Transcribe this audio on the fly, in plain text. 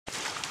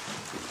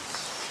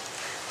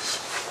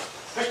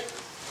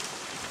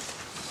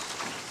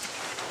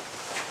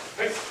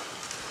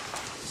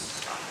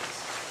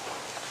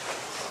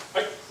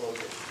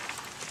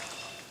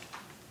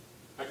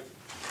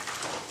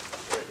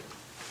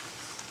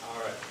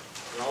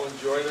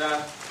enjoy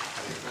that?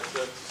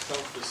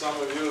 For some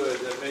of you,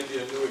 that may be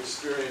a new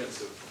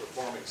experience of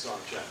performing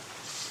Song-Chen.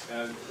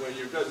 And when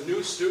you've got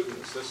new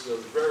students, this is a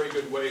very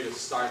good way to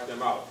start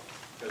them out.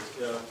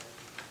 Because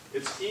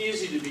it's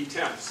easy to be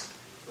tense,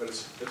 but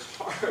it's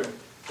hard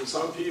for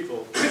some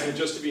people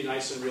just to be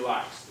nice and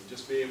relaxed, and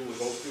just be able to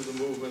go through the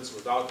movements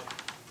without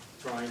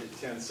trying to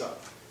tense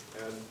up.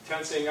 And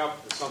tensing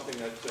up is something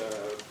that,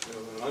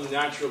 an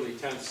unnaturally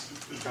tense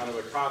kind of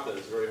a kata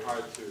is very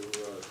hard to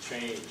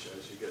change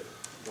as you get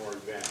more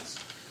advanced.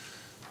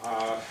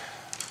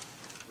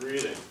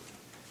 Breathing.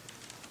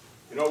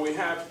 You know, we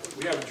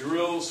have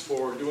drills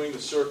for doing the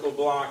circle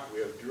block, we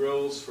have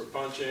drills for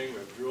punching, we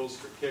have drills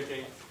for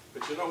kicking,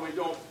 but you know, we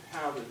don't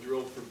have a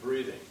drill for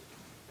breathing.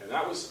 And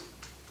that was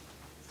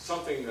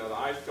something that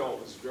I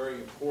felt was very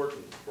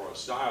important for our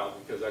style,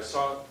 because I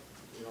saw,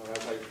 you know,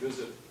 as I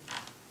visit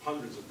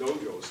hundreds of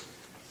dojos,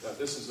 that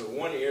this is the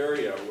one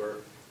area where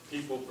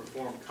people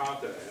perform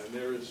kata and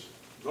there is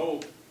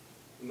no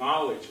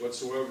knowledge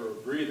whatsoever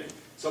of breathing.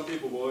 Some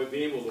people will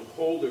be able to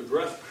hold their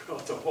breath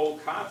throughout the whole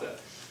kata.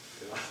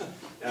 You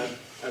know? And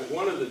at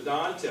one of the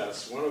dan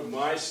tests, one of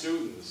my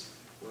students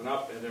went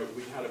up, and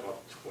we had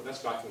about,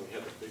 that's back when we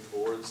had the big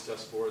boards,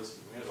 test boards,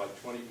 we had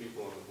like 20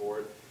 people on the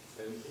board,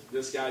 and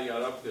this guy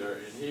got up there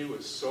and he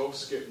was so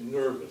scared,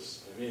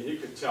 nervous. I mean, you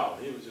could tell,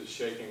 he was just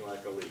shaking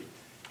like a leaf.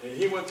 And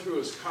he went through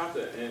his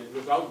kata and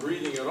without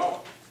breathing at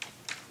all.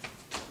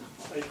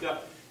 Like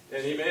that.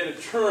 And he made a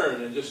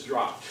turn and just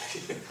dropped.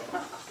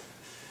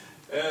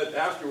 And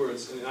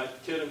afterwards, and I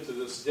kid him to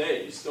this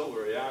day, he's still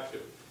very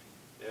active.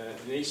 And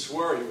he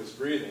swore he was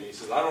breathing. He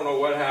says, I don't know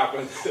what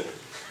happened.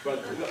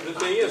 But the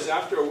thing is,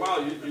 after a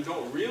while, you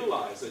don't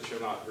realize that you're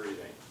not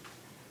breathing.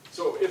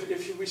 So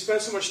if we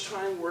spend so much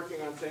time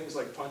working on things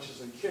like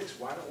punches and kicks,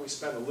 why don't we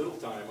spend a little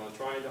time on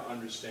trying to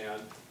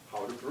understand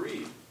how to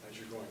breathe as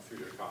you're going through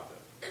your kata?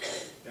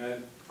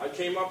 And I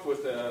came up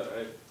with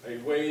a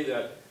way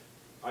that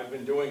I've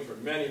been doing for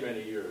many,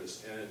 many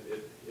years, and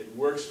it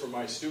works for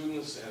my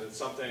students, and it's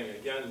something,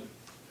 again,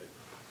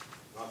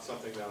 not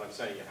something that I'm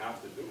saying you have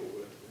to do,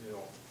 you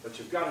know, but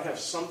you've got to have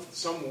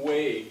some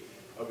way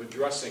of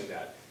addressing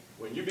that.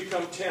 When you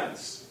become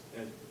tense,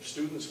 and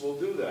students will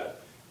do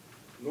that,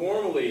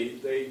 normally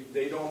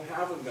they don't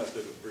have a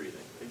method of breathing.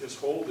 They just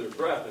hold their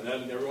breath, and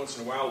then every once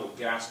in a while will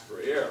gasp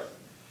for air.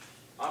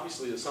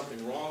 Obviously, there's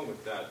something wrong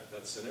with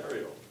that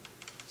scenario.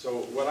 So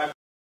what I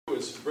do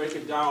is break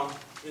it down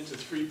into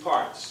 3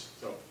 parts.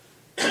 So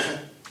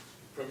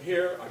from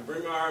here, I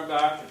bring my arm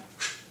back and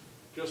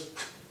just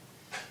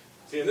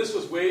see. And this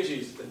was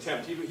Uechi's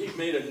attempt. He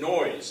made a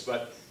noise,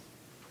 but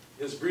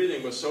his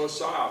breathing was so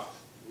soft,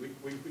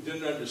 we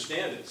didn't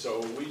understand it.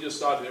 So we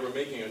just thought they were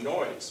making a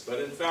noise. But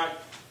in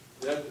fact,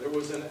 there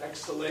was an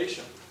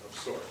exhalation of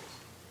sorts.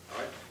 All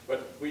right?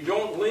 But we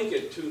don't link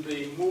it to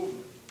the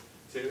movement.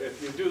 See,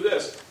 if you do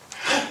this,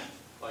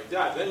 like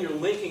that, then you're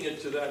linking it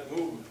to that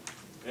movement.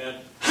 And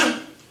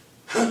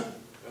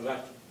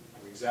that,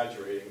 I'm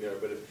exaggerating there,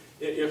 but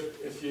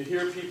if you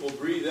hear people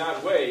breathe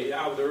that way,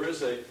 yeah, there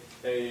is a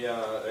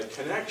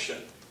connection.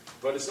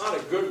 But it's not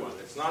a good one.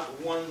 It's not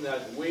one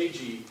that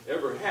Uechi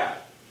ever had.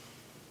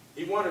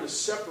 He wanted to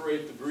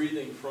separate the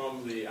breathing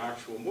from the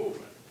actual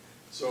movement.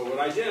 So what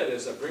I did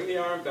is I bring the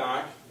arm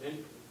back,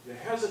 and you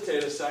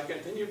hesitate a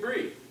second, then you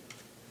breathe.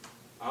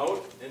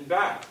 Out and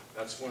back,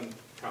 that's 1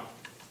 count.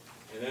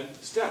 And then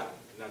step,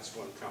 and that's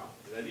 1 count.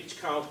 And at each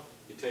count,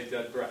 you take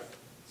that breath.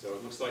 So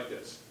it looks like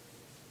this.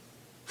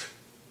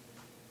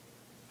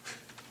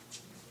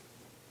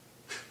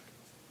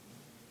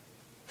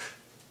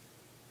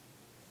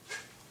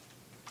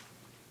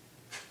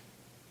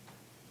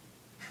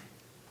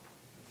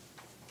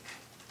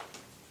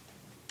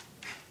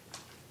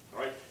 All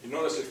right, you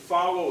notice it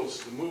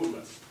follows the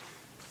movement.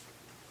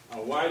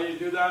 Why do you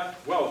do that?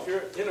 Well, if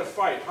you're in a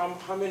fight,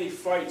 how many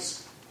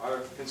fights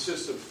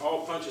consist of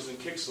all punches and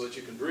kicks so that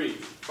you can breathe,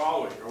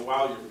 following, or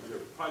while you're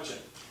punching?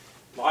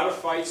 A lot of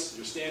fights,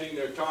 you're standing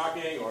there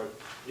talking, or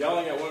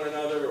yelling at one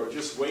another, or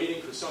just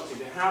waiting for something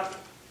to happen.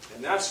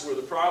 And that's where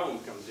the problem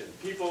comes in.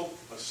 People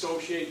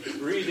associate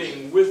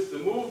breathing with the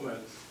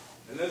movement,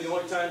 and then the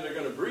only time they're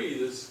going to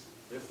breathe is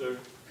if there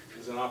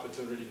is an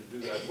opportunity to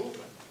do that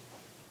movement.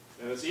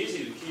 And it's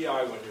easy to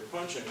ki-eye when you're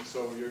punching,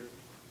 so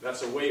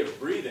that's a way of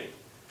breathing.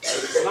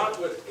 But it's not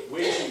what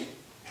Uechi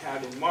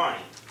had in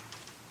mind.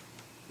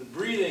 The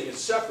breathing is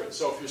separate.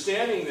 So if you're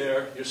standing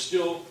there, you're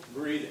still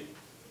breathing.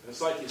 And it's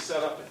like you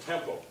set up a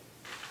tempo.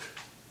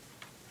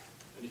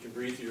 And you can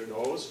breathe through your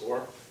nose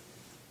or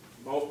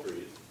mouth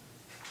breathe.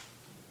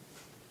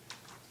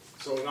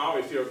 So now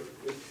if you're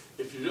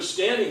just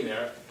standing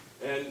there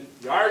and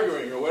you're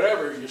arguing or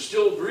whatever, you're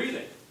still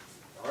breathing.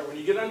 All right? When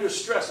you get under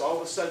stress, all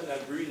of a sudden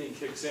that breathing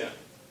kicks in.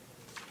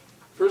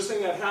 First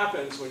thing that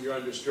happens when you're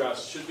under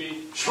stress should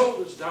be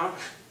shoulders down,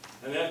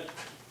 and then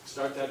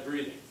start that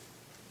breathing.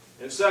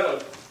 Instead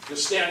of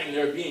just standing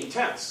there being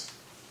tense.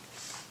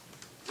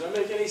 Does that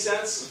make any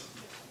sense?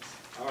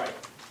 All right.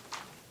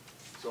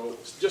 So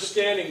just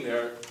standing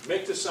there,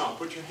 make the sound.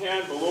 Put your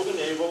hand below the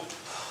navel,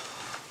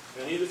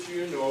 and either through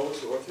your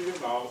nose or through your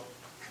mouth.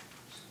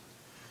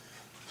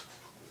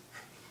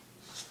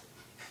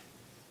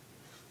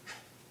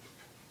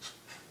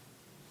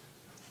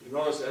 You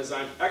notice as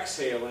I'm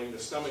exhaling, the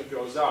stomach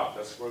goes out.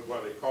 That's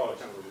why they call it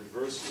kind of a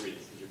reverse breathing,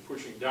 because you're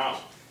pushing down.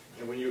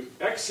 And when you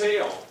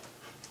exhale,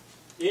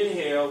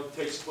 inhale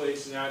takes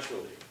place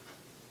naturally.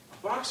 A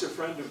boxer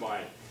friend of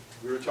mine,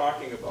 we were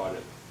talking about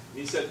it, and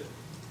he said,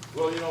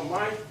 well, you know,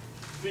 my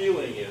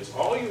feeling is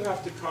all you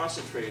have to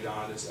concentrate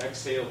on is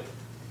exhaling,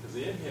 because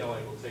the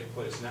inhaling will take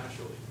place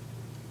naturally.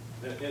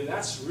 And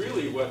that's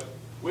really what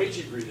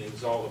Uechi breathing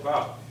is all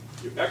about.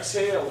 You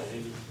exhale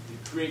and you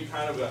create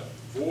kind of a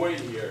void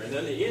here, and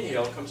then the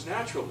inhale comes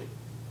naturally.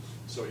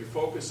 So you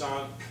focus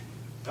on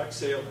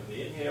exhale, and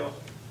the inhale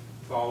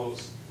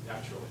follows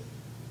naturally.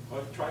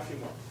 Well, try a few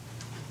more.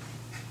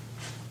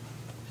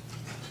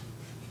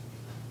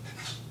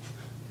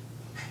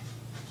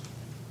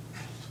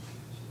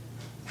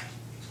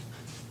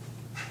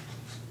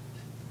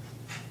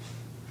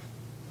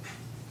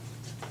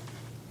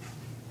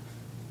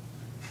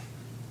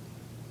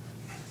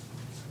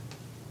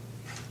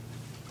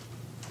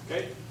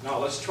 Okay, now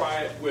let's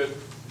try it with,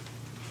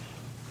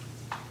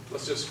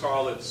 let's just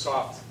call it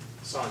soft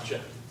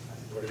sanchen.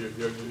 Where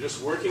you're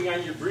just working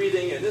on your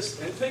breathing, and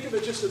think of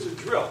it just as a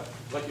drill,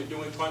 like you're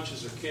doing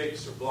punches or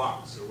kicks or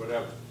blocks or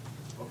whatever.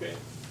 Okay,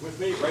 with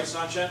me, right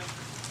sanchen,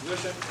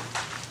 position,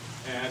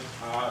 and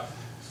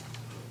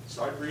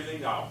start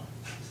breathing now.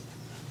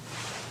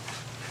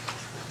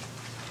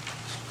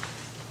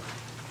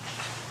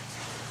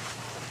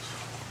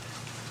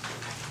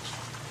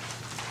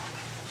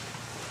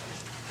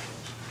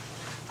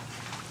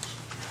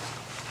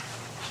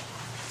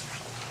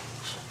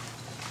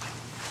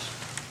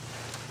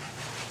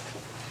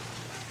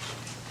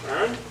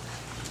 Turn,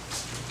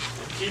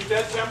 and keep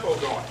that tempo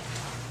going.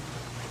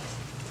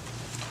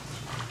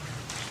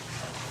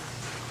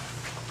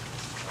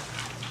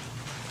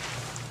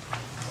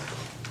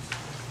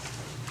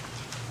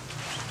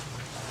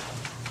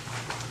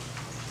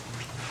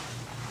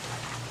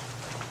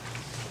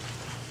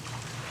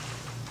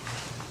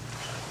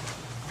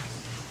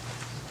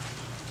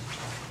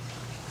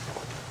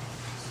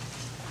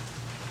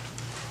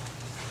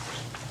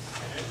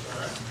 And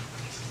turn.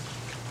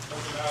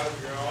 Doesn't matter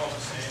if you're all the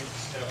same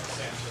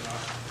stance or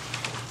not.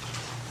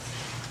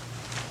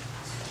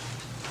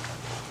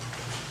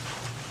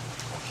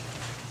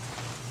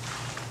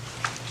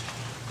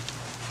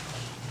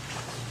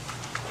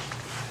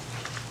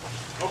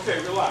 Okay,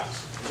 relax.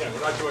 Again,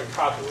 we're not doing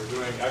kata, we're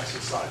doing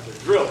exercise.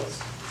 They're drills.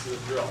 This is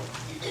a drill.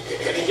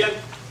 And again,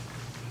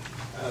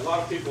 a lot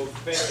of people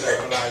think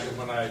that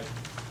when I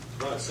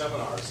run a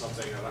seminar or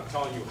something, and I'm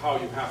telling you how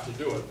you have to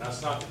do it.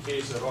 That's not the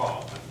case at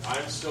all.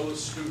 I'm still a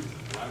student,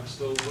 and I'm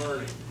still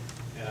learning.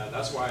 And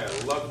that's why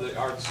I love the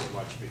art so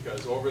much,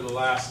 because over the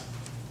last,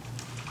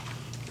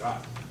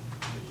 God,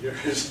 how many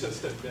years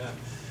has it been?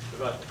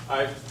 But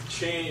I've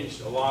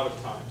changed a lot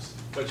of times.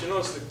 But you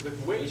notice the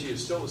Uechi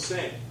is still the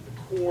same.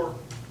 The core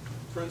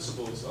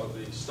principles of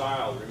the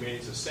style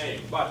remains the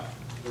same. But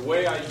the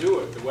way I do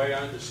it, the way I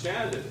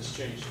understand it, has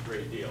changed a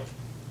great deal.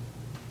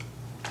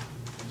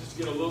 Just to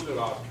get a little bit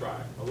off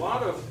track. A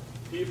lot of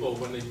people,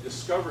 when they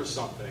discover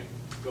something,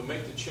 they'll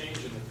make the change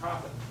in the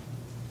kata.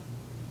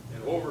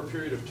 And over a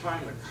period of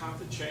time, the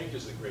kata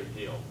changes a great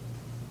deal.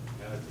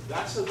 And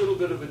that's a little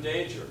bit of a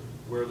danger,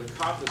 where the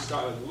kata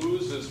style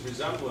loses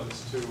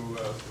resemblance to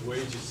the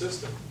Uechi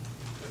system.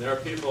 And there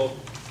are people,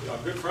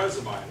 good friends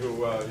of mine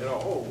who,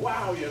 oh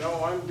wow,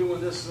 I'm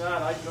doing this and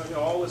that.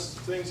 All these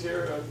things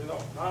here.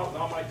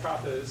 Now my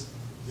kata is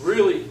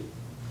really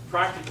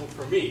practical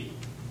for me.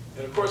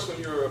 And of course, when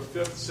you're a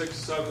 5th,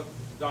 6th, 7th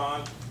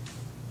dan,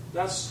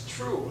 that's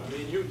true. I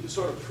mean, you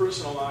sort of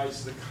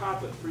personalize the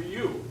kata for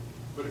you.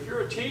 But if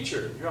you're a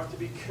teacher, you have to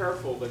be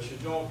careful that you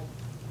don't,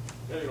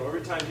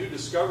 every time you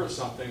discover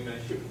something,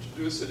 that you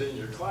introduce it in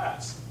your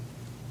class.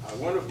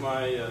 One of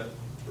my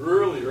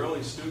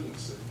early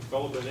students, a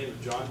fellow by the name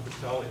of John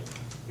Patelli,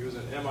 he was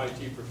an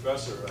MIT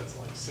professor at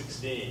like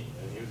 16,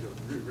 and he was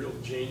a real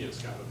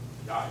genius kind of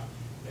guy.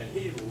 And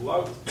he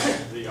loved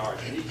the art.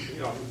 And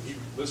he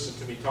listened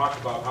to me talk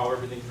about how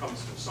everything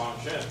comes from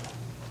Sanchen.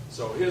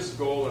 So his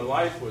goal in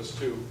life was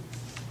to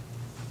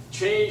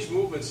change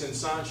movements in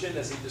Sanchen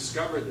as he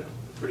discovered them.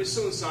 Pretty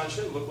soon,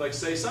 Sanchen looked like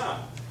Seisan.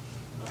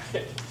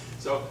 Right?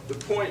 So the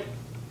point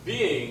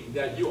being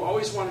that you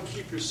always want to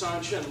keep your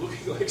Sanchen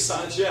looking like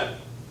Sanchen.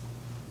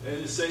 And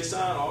your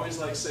Seisan always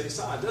like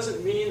Seisan. It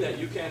doesn't mean that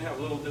you can't have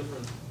a little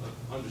different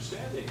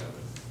understanding of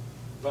it.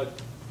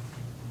 But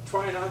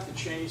try not to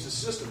change the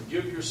system.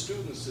 Give your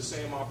students the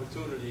same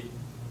opportunity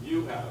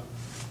you have.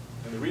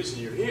 And the reason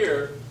you're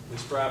here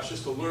is perhaps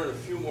just to learn a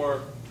few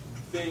more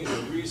things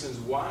and reasons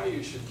why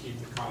you should keep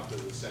the kata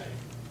the same.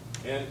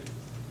 And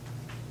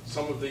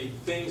some of the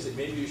things that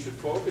maybe you should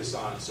focus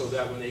on, so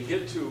that when they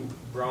get to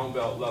brown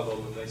belt level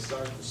and they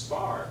start to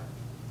spar,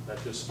 that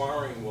the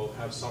sparring will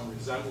have some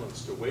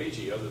resemblance to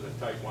Uechi other than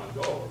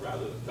Taekwondo, or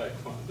rather than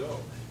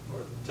Taekwondo,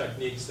 or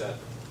techniques that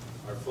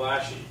are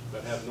flashy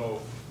but have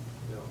no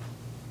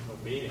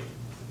meaning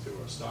to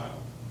our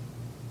style.